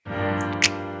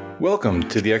Welcome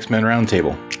to the X-Men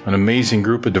Roundtable, an amazing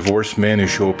group of divorced men who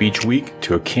show up each week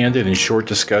to a candid and short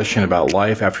discussion about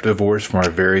life after divorce from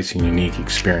our various and unique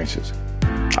experiences.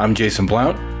 I'm Jason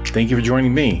Blount. Thank you for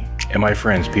joining me and my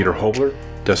friends Peter Hobler,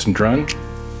 Dustin Drunn,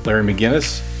 Larry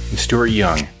McGinnis, and Stuart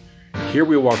Young. Here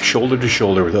we walk shoulder to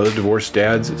shoulder with other divorced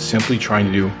dads simply trying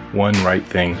to do one right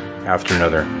thing after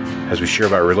another as we share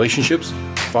about relationships,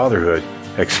 fatherhood,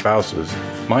 ex-spouses,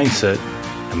 mindset,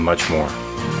 and much more.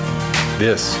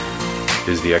 This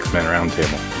is the X-Men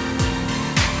Roundtable.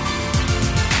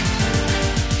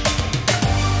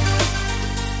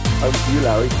 Over to you,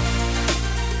 Larry.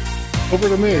 Over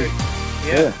to me.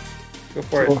 Yeah. Go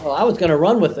for it. Well, I was going to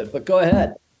run with it, but go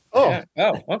ahead. Oh, Yeah.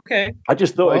 Oh, okay. I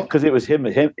just thought because it was him.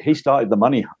 He started the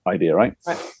money idea, right?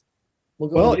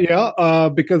 well, yeah,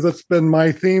 because it's been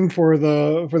my theme for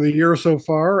the year so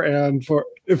far, and for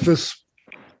if this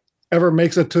ever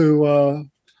makes it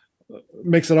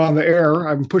on the air,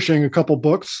 I'm pushing a couple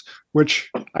books which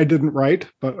I didn't write,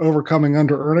 but Overcoming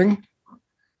Under-Earning.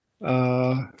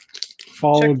 Followed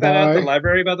Check that out at by the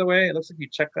library, by the way. It looks like you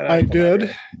checked that out. I at the did,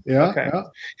 library. yeah, Okay. yeah.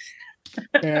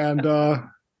 And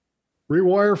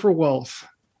Rewire for Wealth.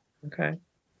 Okay.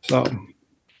 So,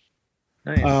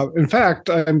 Nice. in fact,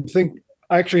 I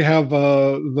actually have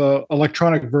the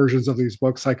electronic versions of these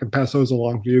books. I can pass those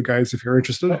along to you guys if you're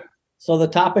interested. So the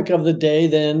topic of the day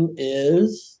then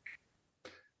is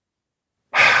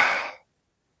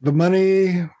The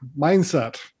money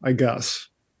mindset, I guess.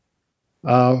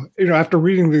 After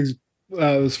reading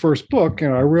this first book,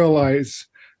 I realize,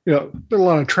 there are a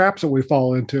lot of traps that we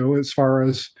fall into as far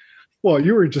as, well,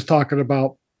 you were just talking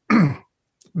about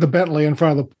the Bentley in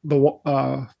front of the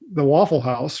Waffle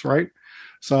House, right?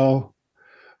 So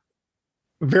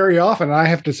very often, I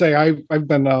have to say, I've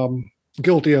been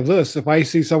guilty of this. If I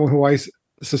see someone who I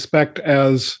suspect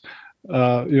as,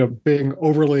 being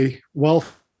overly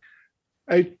wealthy,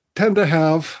 I tend to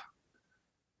have,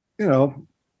 Negative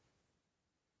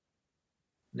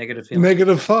feelings.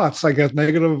 negative thoughts, I guess,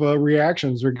 negative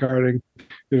reactions regarding,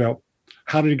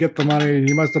 how did he get the money?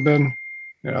 He must have been,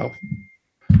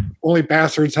 only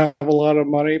bastards have a lot of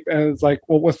money. And it's like,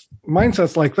 well, with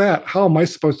mindsets like that, how am I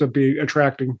supposed to be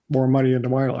attracting more money into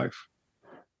my life?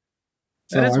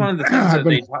 That is one of the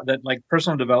things that like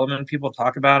personal development people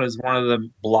talk about is one of the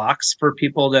blocks for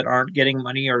people that aren't getting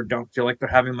money or don't feel like they're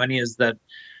having money is that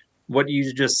what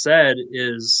you just said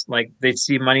is like they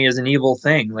see money as an evil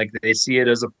thing. Like they see it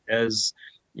as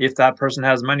if that person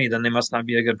has money, then they must not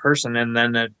be a good person. And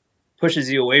then it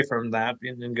pushes you away from that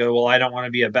and go, well, I don't want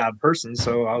to be a bad person.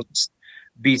 So I'll just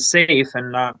be safe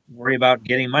and not worry about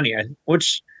getting money,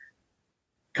 which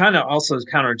kind of also is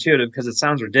counterintuitive because it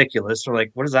sounds ridiculous. Or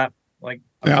like, what is that? Like,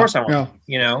 of course I want,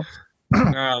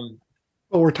 Well,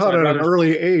 we're taught at an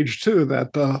early age too that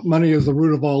money is the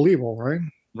root of all evil, right?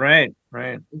 Right.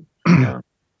 Yeah.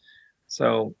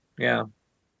 So yeah.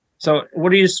 So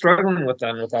what are you struggling with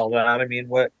then with all that? I mean,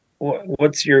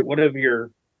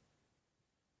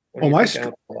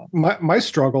 my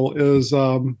struggle is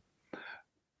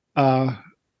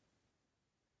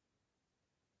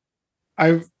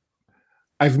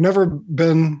I've never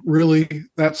been really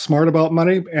that smart about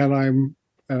money, and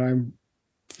I'm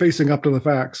facing up to the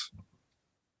facts.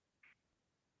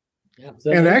 Yeah.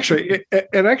 And actually,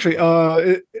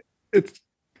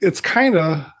 it's kind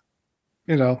of,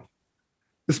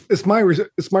 it's my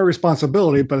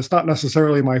responsibility, but it's not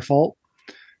necessarily my fault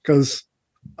because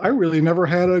I really never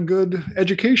had a good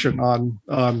education on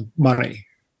money.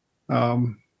 Other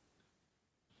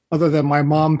than my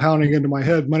mom pounding into my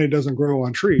head, money doesn't grow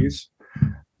on trees.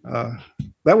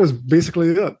 That was basically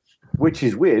it. Which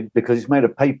is weird because it's made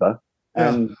of paper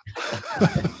and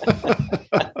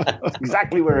that's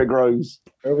exactly where it grows.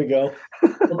 There we go.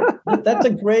 That's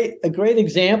a great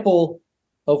example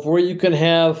of where you can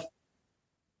have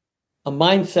a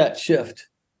mindset shift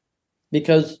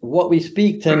because what we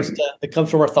speak it comes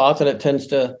from our thoughts and it tends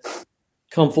to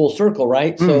come full circle,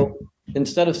 right? So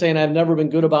instead of saying I've never been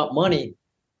good about money,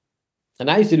 and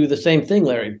I used to do the same thing,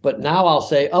 Larry, but now I'll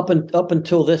say up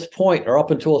until this point or up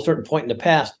until a certain point in the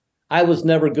past, I was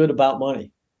never good about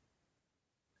money.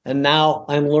 And now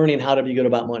I'm learning how to be good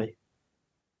about money.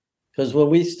 Because when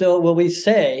we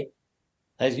say,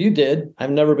 as you did,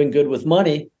 I've never been good with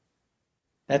money,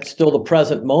 that's still the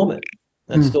present moment.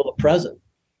 That's still the present.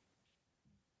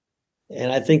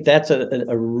 And I think that's a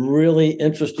really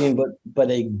interesting,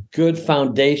 but a good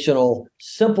foundational,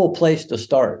 simple place to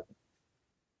start.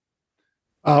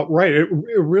 Right. It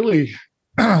really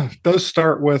does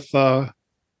start with, how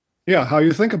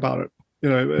you think about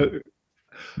it.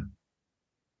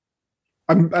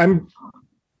 I'm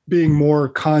being more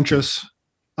conscious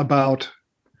about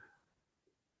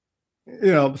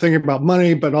thinking about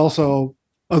money, but also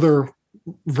other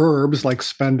verbs like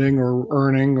spending or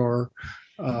earning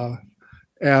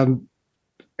and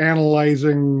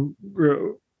analyzing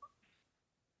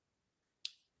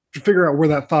to figure out where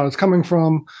that thought is coming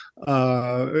from,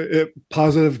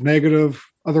 positive, negative,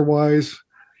 otherwise.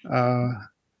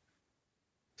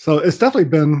 So it's definitely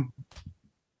been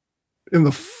in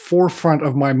the forefront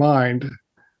of my mind,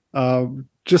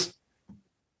 just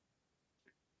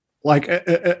like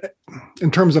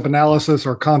in terms of analysis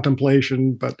or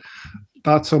contemplation, but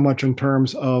not so much in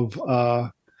terms of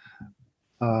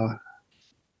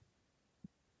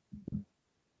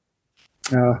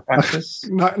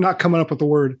not coming up with the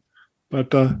word,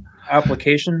 but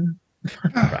application.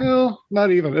 Well,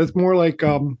 not even. It's more like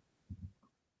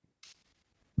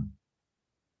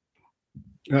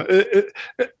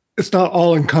it's not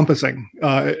all encompassing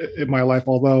in my life,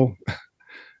 although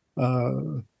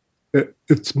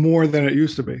it's more than it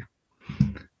used to be.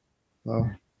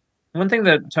 One thing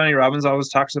that Tony Robbins always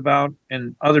talks about,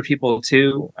 and other people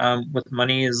too, with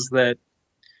money, is that,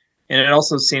 and it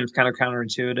also seems kind of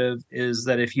counterintuitive, is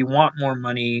that if you want more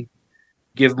money,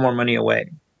 give more money away.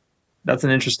 That's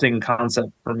an interesting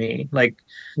concept for me. Like,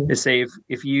 they say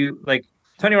if you, like,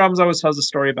 Tony Robbins always tells a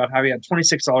story about how he had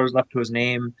 $26 left to his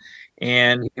name,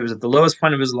 and he was at the lowest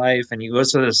point of his life, and he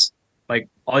goes to this like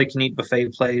all-you-can-eat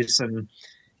buffet place, and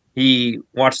he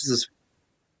watches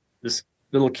this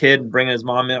little kid bringing his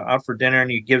mom out for dinner,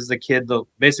 and he gives the kid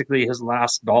basically his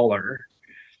last dollar,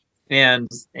 and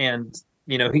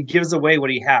he gives away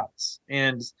what he has.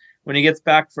 And when he gets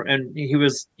back he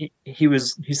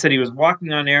said he was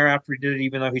walking on air after he did it,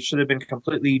 even though he should have been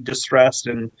completely distressed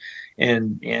and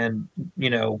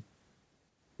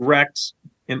wrecked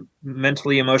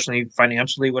mentally, emotionally,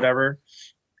 financially, whatever.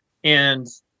 And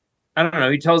I don't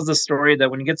know, he tells the story that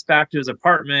when he gets back to his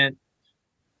apartment,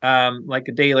 like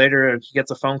a day later, he gets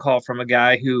a phone call from a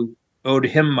guy who owed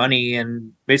him money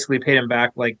and basically paid him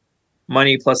back like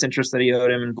money plus interest that he owed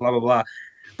him and blah, blah, blah.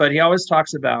 But he always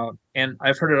talks about, and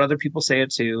I've heard other people say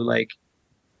it too, like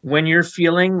when you're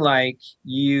feeling like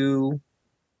when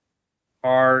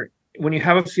you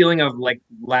have a feeling of like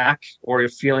lack, or a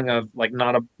feeling of like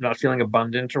not feeling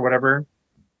abundant or whatever,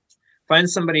 find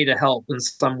somebody to help in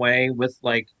some way with,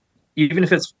 like, even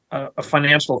if it's a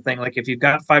financial thing, like if you've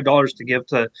got $5 to give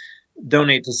to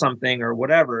donate to something or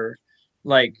whatever,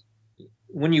 like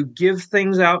when you give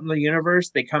things out in the universe,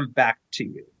 they come back to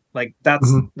you. Like that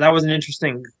was an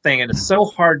interesting thing. And it's so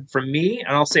hard for me.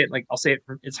 And I'll say it,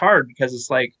 it's hard because it's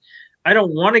like, I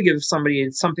don't want to give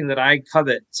somebody something that I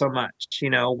covet so much.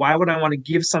 Why would I want to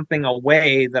give something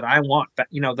away that I want,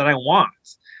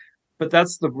 but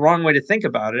that's the wrong way to think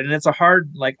about it. And it's a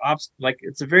hard,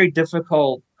 it's a very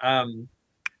difficult,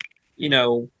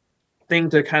 thing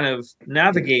to kind of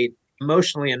navigate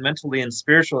emotionally and mentally and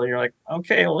spiritually. You're like,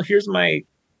 okay, well, here's my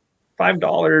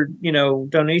 $5,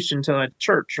 donation to a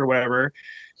church or whatever,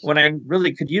 when I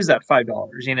really could use that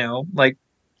 $5, like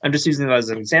I'm just using that as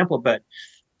an example, but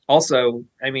also,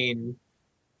 I mean,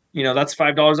 that's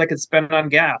 $5 I could spend on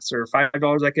gas, or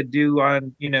 $5 I could do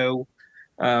on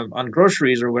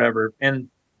groceries or whatever. And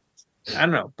I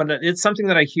don't know, but it's something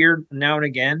that I hear now and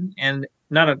again, and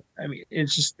it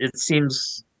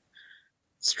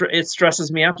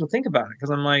stresses me out to think about it,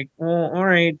 because I'm like, well, all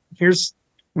right, here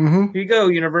you go,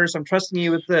 universe, I'm trusting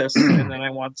you with this, and then I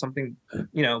want something,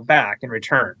 back in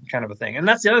return, kind of a thing. And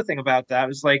that's the other thing about that,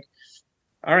 is like,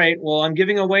 all right, well, I'm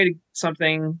giving away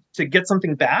something to get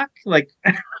something back. Like,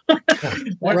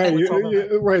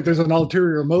 right. There's an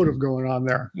ulterior motive going on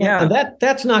there. Yeah, and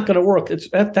that's not going to work.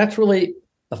 That's really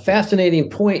a fascinating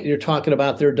point you're talking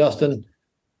about there, Dustin.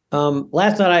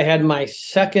 Last night I had my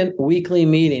second weekly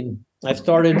meeting. I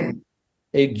started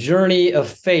a journey of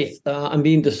faith. I'm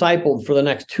being discipled for the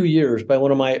next 2 years by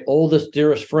one of my oldest,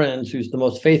 dearest friends, who's the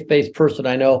most faith-based person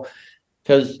I know.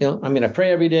 Because I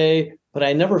pray every day, but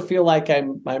I never feel like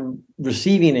I'm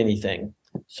receiving anything.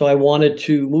 So I wanted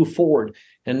to move forward.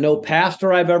 And no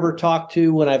pastor I've ever talked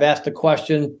to, when I've asked a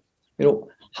question,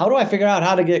 how do I figure out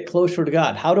how to get closer to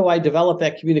God? How do I develop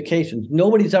that communication?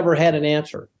 Nobody's ever had an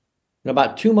answer. And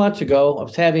about 2 months ago, I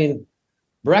was having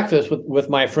breakfast with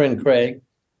my friend Craig.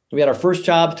 We had our first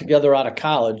jobs together out of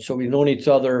college. So we've known each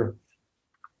other,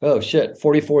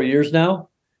 44 years now.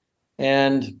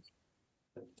 And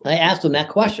I asked him that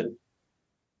question.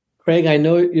 Craig, I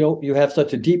know you have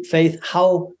such a deep faith.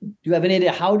 Do you have any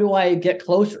idea, how do I get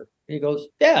closer? He goes,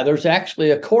 yeah, there's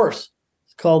actually a course.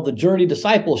 It's called the Journey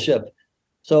Discipleship.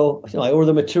 So I order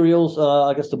the materials.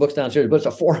 I guess the book's downstairs, but it's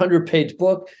a 400-page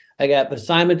book. I got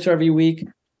assignments every week.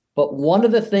 But one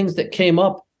of the things that came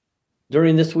up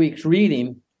during this week's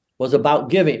reading was about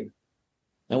giving.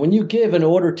 And when you give in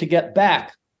order to get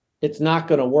back, it's not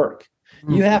going to work.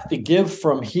 Mm-hmm. You have to give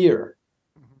from here,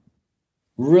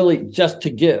 really just to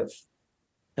give.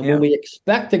 And when we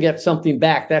expect to get something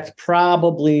back, that's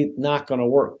probably not going to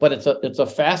work. But it's a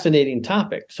fascinating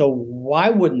topic. So why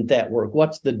wouldn't that work?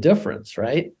 What's the difference,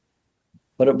 right?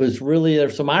 But it was really,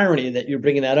 there's some irony that you're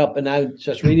bringing that up. And I was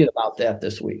just reading about that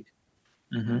this week.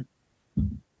 Mm-hmm.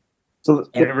 So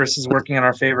the universe is working in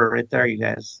our favor right there, you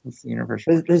guys. It's the universe.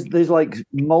 There's like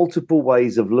multiple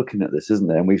ways of looking at this, isn't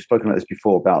there? And we've spoken about this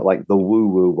before about like the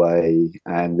woo-woo way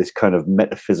and this kind of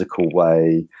metaphysical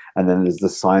way, and then there's the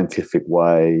scientific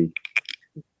way.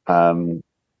 And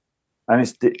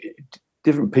it's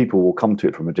different people will come to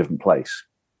it from a different place.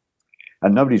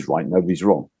 And nobody's right, nobody's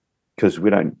wrong, because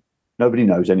nobody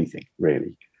knows anything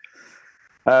really.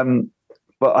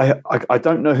 But I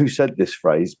don't know who said this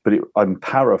phrase, but I'm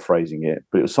paraphrasing it.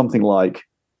 But it was something like,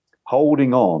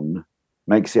 holding on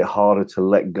makes it harder to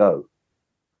let go.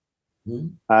 Mm-hmm.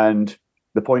 And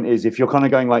the point is, if you're kind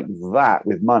of going like that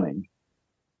with money,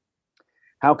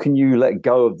 how can you let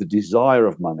go of the desire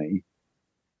of money?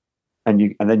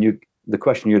 And then the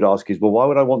question you'd ask is, well, why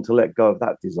would I want to let go of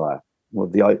that desire? Well,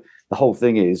 the whole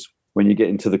thing is, when you get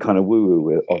into the kind of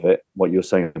woo-woo of it, what you're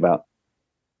saying about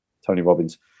Tony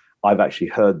Robbins, I've actually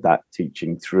heard that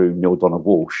teaching through Neale Donald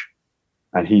Walsch,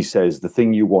 and he says the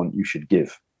thing you want, you should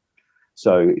give.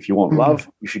 So if you want love,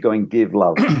 you should go and give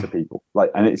love to people.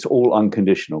 And it's all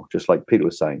unconditional, just like Peter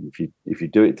was saying. If you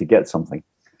do it to get something,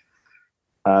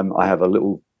 I have a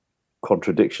little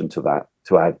contradiction to that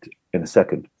to add in a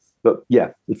second. But yeah,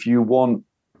 if you want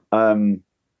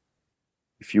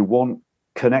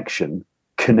connection,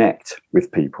 connect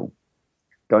with people.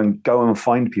 Go and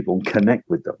find people and connect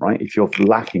with them, right? If you're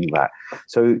lacking that.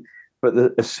 So, but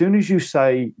as soon as you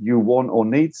say you want or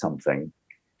need something,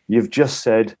 you've just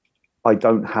said, I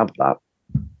don't have that.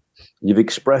 You've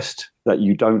expressed that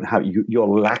you don't have, you're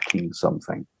lacking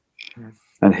something. Mm.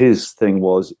 And his thing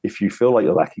was, if you feel like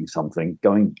you're lacking something,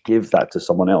 go and give that to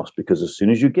someone else, because as soon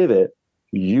as you give it,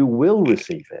 you will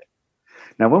receive it.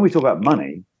 Now, when we talk about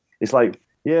money, it's like,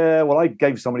 yeah, well, I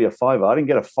gave somebody a $5. I didn't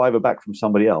get a $5 back from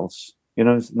somebody else.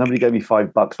 Nobody gave me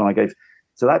 $5 when I gave.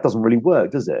 So that doesn't really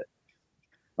work, does it?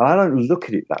 And I don't look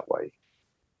at it that way.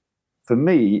 For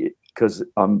me, because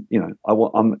I'm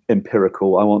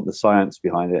empirical. I want the science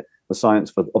behind it. The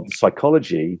science of the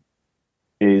psychology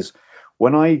is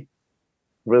when I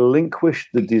relinquish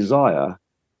the desire.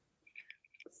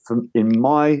 In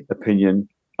my opinion,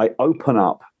 I open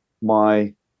up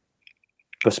my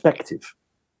perspective.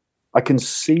 I can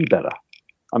see better.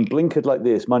 I'm blinkered like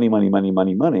this, money, money, money,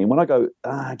 money, money. And when I go,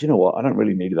 do you know what? I don't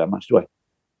really need it that much, do I?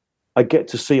 I get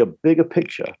to see a bigger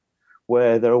picture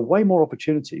where there are way more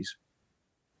opportunities.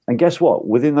 And guess what?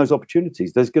 Within those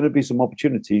opportunities, there's going to be some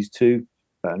opportunities to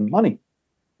earn money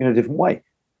in a different way.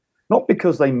 Not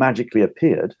because they magically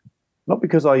appeared, not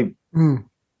because I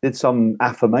did some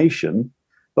affirmation,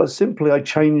 but simply I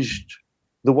changed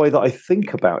the way that I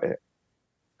think about it.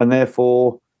 And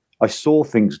therefore, I saw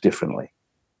things differently.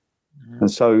 And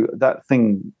so that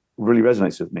thing really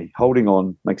resonates with me. Holding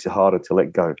on makes it harder to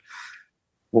let go.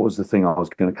 What was the thing I was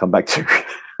going to come back to?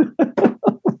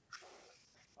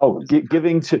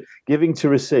 Giving to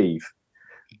receive.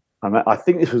 I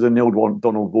think this was a Neale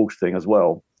Donald Walsch thing as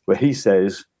well, where he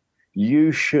says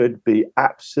you should be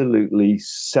absolutely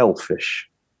selfish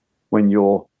when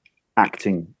you're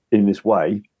acting in this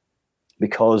way,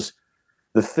 because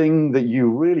the thing that you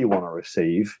really want to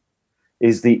receive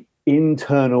is the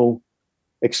internal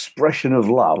expression of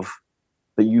love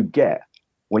that you get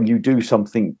when you do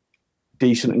something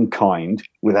decent and kind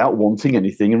without wanting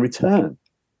anything in return.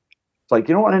 It's like,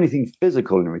 you don't want anything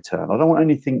physical in return. I don't want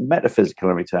anything metaphysical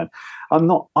in return. I'm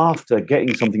not after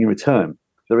getting something in return.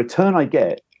 The return I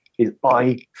get is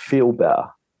I feel better.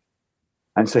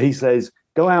 And so he says,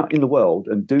 go out in the world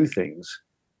and do things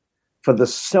for the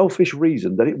selfish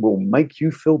reason that it will make you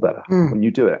feel better when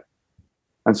you do it.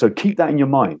 And so keep that in your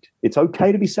mind. It's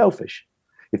okay to be selfish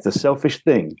if the selfish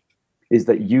thing is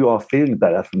that you are feeling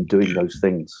better from doing those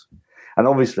things. And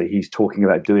obviously he's talking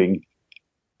about doing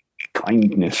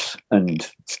kindness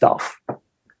and stuff,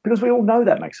 because we all know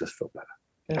that makes us feel better.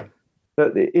 Yeah.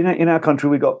 But in our country,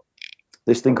 we got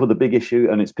this thing called The Big Issue,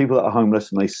 and it's people that are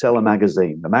homeless and they sell a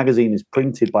magazine. The magazine is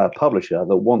printed by a publisher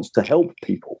that wants to help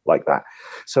people like that.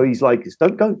 So he's like,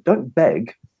 don't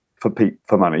beg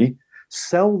for money.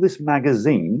 Sell this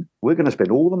magazine. We're going to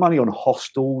spend all the money on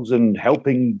hostels and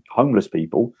helping homeless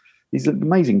people. He's an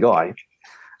amazing guy.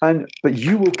 But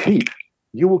you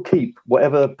will keep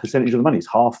whatever percentage of the money.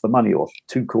 It's half the money or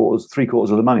 2/4,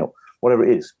 3/4 of the money or whatever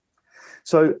it is.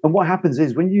 So, and what happens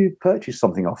is when you purchase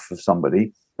something off of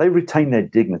somebody, they retain their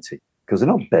dignity because they're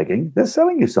not begging, they're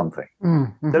selling you something,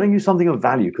 selling you something of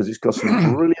value because it's got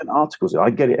some brilliant articles. I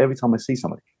get it every time I see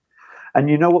somebody. And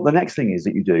you know what the next thing is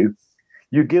that you do?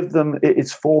 You give them,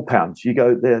 it's £4. You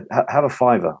go there, have a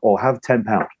fiver or have £10.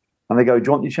 And they go, do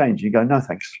you want your change? You go, no,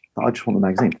 thanks. I just want the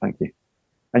magazine. Thank you.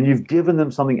 And you've given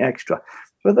them something extra.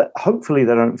 But hopefully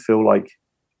they don't feel like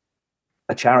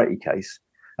a charity case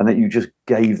and that you just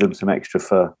gave them some extra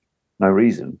for no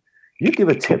reason. You give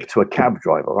a tip to a cab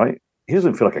driver, right? He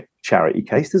doesn't feel like a charity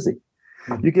case, does he?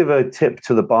 You give a tip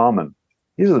to the barman.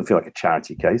 He doesn't feel like a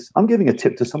charity case. I'm giving a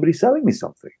tip to somebody selling me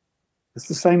something. It's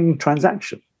the same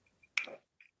transaction.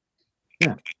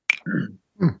 Yeah.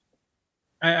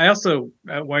 I also,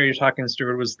 while you're talking,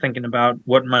 Stuart, was thinking about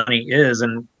what money is.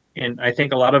 And I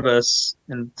think a lot of us,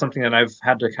 and something that I've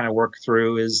had to kind of work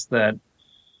through is that,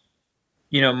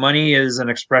 money is an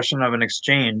expression of an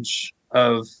exchange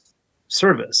of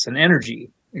service and energy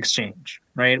exchange,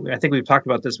 right? I think we've talked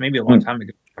about this maybe a long time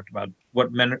ago. We talked about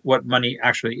what money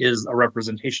actually is a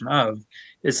representation of.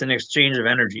 It's an exchange of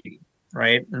energy,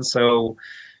 right? And so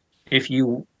if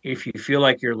you feel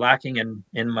like you're lacking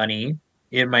in money,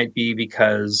 it might be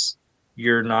because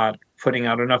you're not putting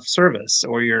out enough service,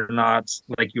 or you're not,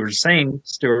 like you were saying,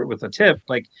 Stuart, with a tip,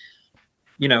 like,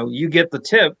 you get the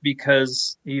tip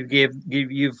because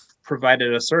you've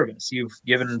provided a service, you've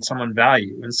given someone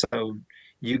value. And so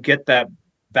you get that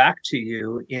back to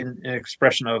you in an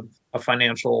expression of a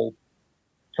financial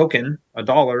token, a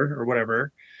dollar or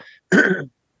whatever,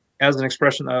 as an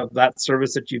expression of that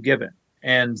service that you've given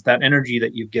and that energy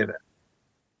that you've given.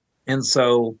 And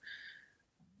so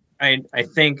I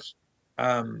think,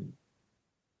 and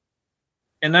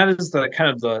that is the kind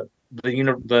of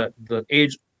the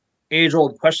age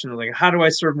old question, like, how do I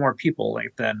serve more people?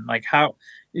 Like, then, like, how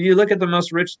you look at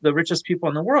the richest people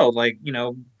in the world, like,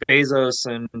 Bezos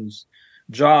and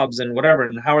Jobs and whatever,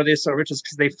 and how are they so rich? Is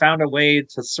because they found a way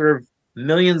to serve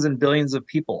millions and billions of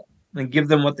people and give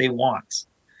them what they want,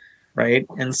 right?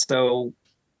 And so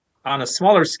on a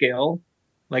smaller scale,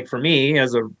 like for me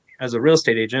as a real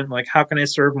estate agent, like, how can I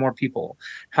serve more people?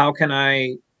 How can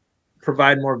I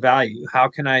provide more value? How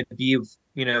can I be,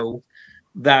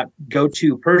 that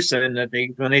go-to person that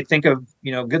when they think of,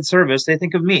 good service, they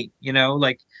think of me,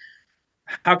 like,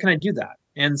 how can I do that?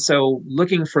 And so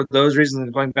looking for those reasons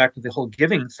and going back to the whole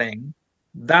giving thing,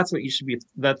 that's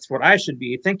what I should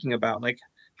be thinking about. Like,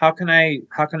 how can I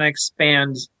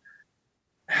expand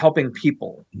helping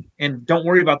people? And don't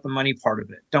worry about the money part of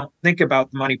it. Don't think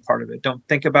about the money part of it. Don't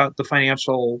think about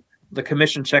the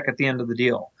commission check at the end of the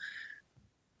deal.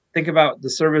 Think about the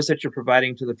service that you're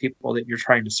providing to the people that you're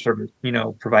trying to serve,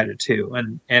 provide it to,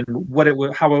 and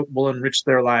how it will enrich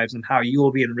their lives and how you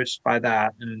will be enriched by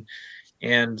that.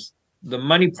 And the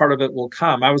money part of it will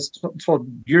come. I was told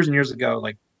years and years ago,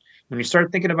 like, when you start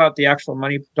thinking about the actual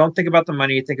money, don't think about the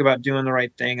money, think about doing the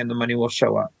right thing, and the money will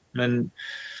show up.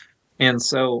 And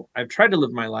so I've tried to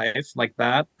live my life like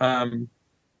that. And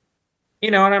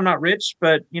I'm not rich,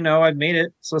 but, I've made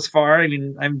it so far. I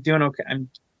mean, I'm doing okay. I'm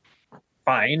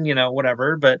fine,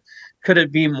 whatever. But could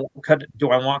it be more?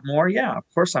 Do I want more? Yeah, of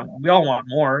course I want. We all want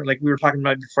more. Like we were talking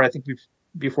about before, I think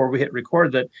before we hit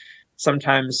record, that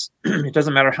sometimes it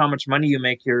doesn't matter how much money you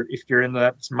make, if you're in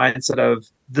that mindset of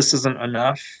this isn't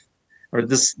enough, or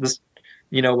this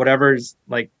whatever, is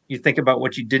like, you think about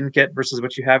what you didn't get versus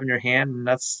what you have in your hand, and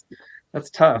that's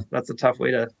tough. That's a tough way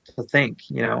to think,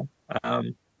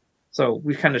 so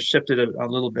we kind of shifted it a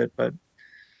little bit, but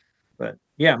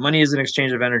yeah, money is an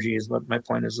exchange of energy is what my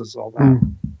point is all that.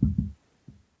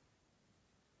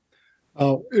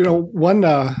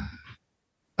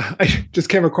 I just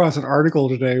came across an article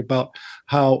today about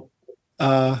how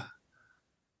there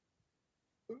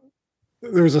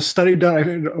was a study done. I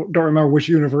don't remember which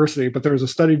university, but there was a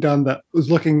study done that was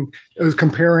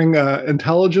comparing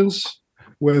intelligence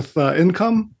with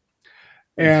income.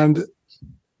 And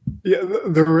yeah,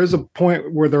 there is a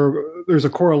point where there's a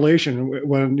correlation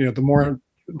when, the more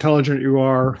intelligent you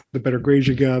are, the better grades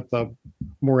you get, the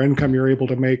more income you're able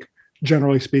to make,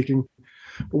 generally speaking.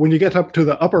 But when you get up to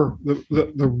the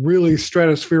really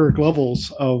stratospheric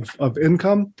levels of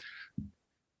income,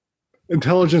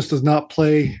 intelligence does not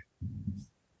play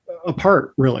a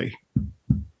part, really.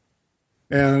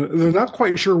 And they're not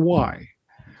quite sure why.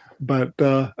 But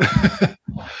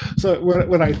so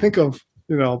when I think of,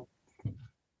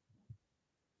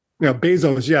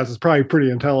 Bezos, yes, is probably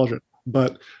pretty intelligent,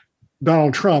 but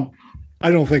Donald Trump, I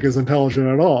don't think is intelligent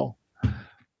at all.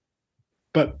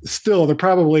 But still, they're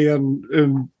probably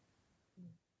in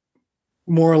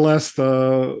more or less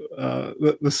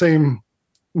the same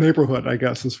neighborhood, I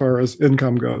guess, as far as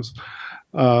income goes.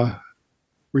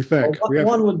 We think. Well,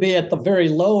 one would be at the very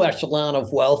low echelon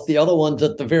of wealth. The other one's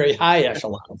at the very high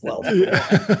echelon of wealth.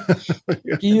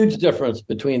 Yeah. Huge difference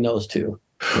between those two.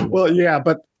 Well, yeah,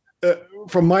 but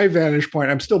from my vantage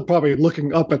point, I'm still probably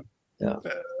looking up at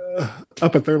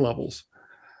their levels.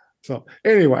 So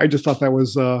anyway, I just thought that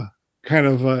was kind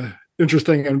of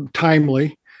interesting and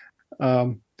timely.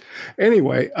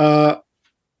 Anyway,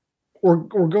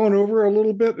 we're going over a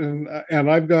little bit,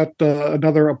 and I've got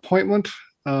another appointment.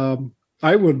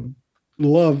 I would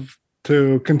love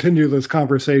to continue this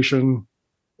conversation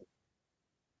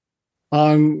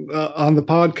on the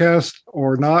podcast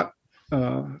or not,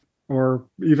 or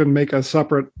even make a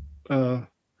separate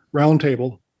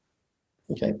roundtable.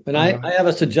 Okay, and I have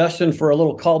a suggestion for a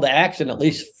little call to action, at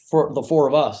least for the four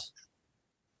of us.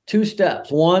 2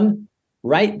 steps. 1,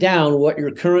 write down what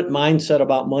your current mindset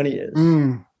about money is.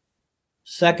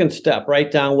 Second step,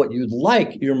 write down what you'd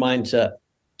like your mindset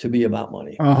to be about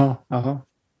money. And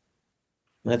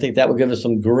I think that would give us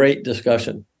some great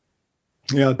discussion.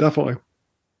 Yeah, definitely.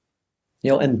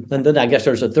 And then I guess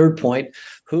there's a third point.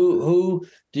 Who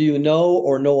do you know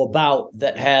or know about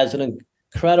that has an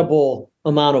incredible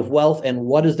amount of wealth, and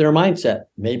what is their mindset?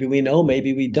 Maybe we know,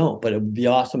 maybe we don't, but it would be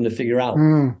awesome to figure out.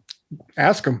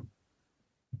 Ask them.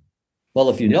 Well,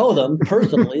 if you know them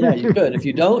personally, yeah, you could. If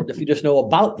you don't, if you just know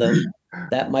about them,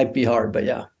 that might be hard, but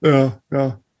yeah.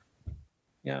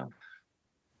 Yeah.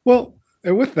 Well,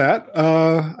 and with that,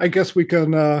 I guess we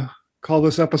can call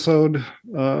this episode,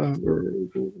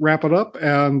 wrap it up,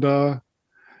 and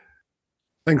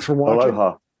thanks for watching.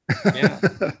 Aloha. Yeah.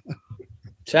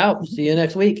 Ciao. See you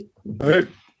next week. All right.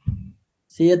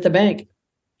 See you at the bank.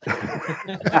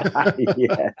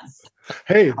 Yes.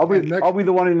 Hey, I'll be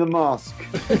the one in the mask.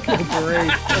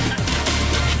 Great.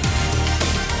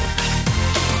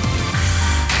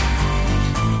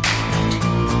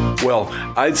 Well,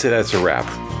 I'd say that's a wrap.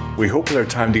 We hope that our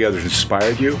time together has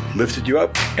inspired you, lifted you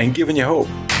up, and given you hope.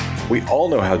 We all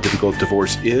know how difficult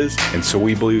divorce is, and so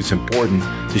we believe it's important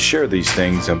to share these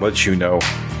things and let you know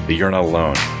that you're not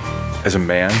alone. As a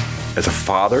man, as a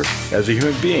father, as a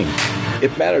human being,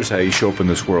 it matters how you show up in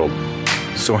this world.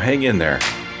 So hang in there.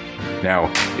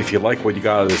 Now, if you like what you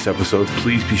got out of this episode,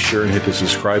 please be sure and hit the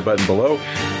subscribe button below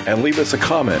and leave us a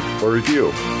comment or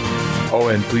review. Oh,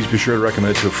 and please be sure to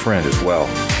recommend it to a friend as well.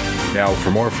 Now, for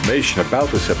more information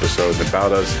about this episode and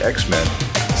about us X-Men,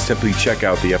 simply check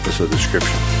out the episode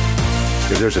description.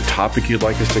 If there's a topic you'd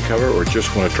like us to cover or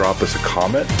just want to drop us a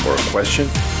comment or a question,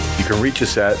 you can reach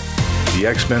us at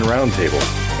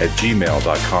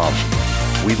thexmenroundtable@gmail.com.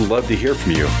 We'd love to hear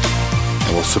from you,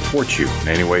 and we'll support you in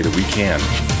any way that we can.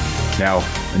 Now,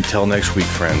 until next week,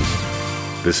 friends,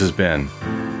 this has been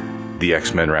the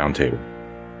X-Men Roundtable.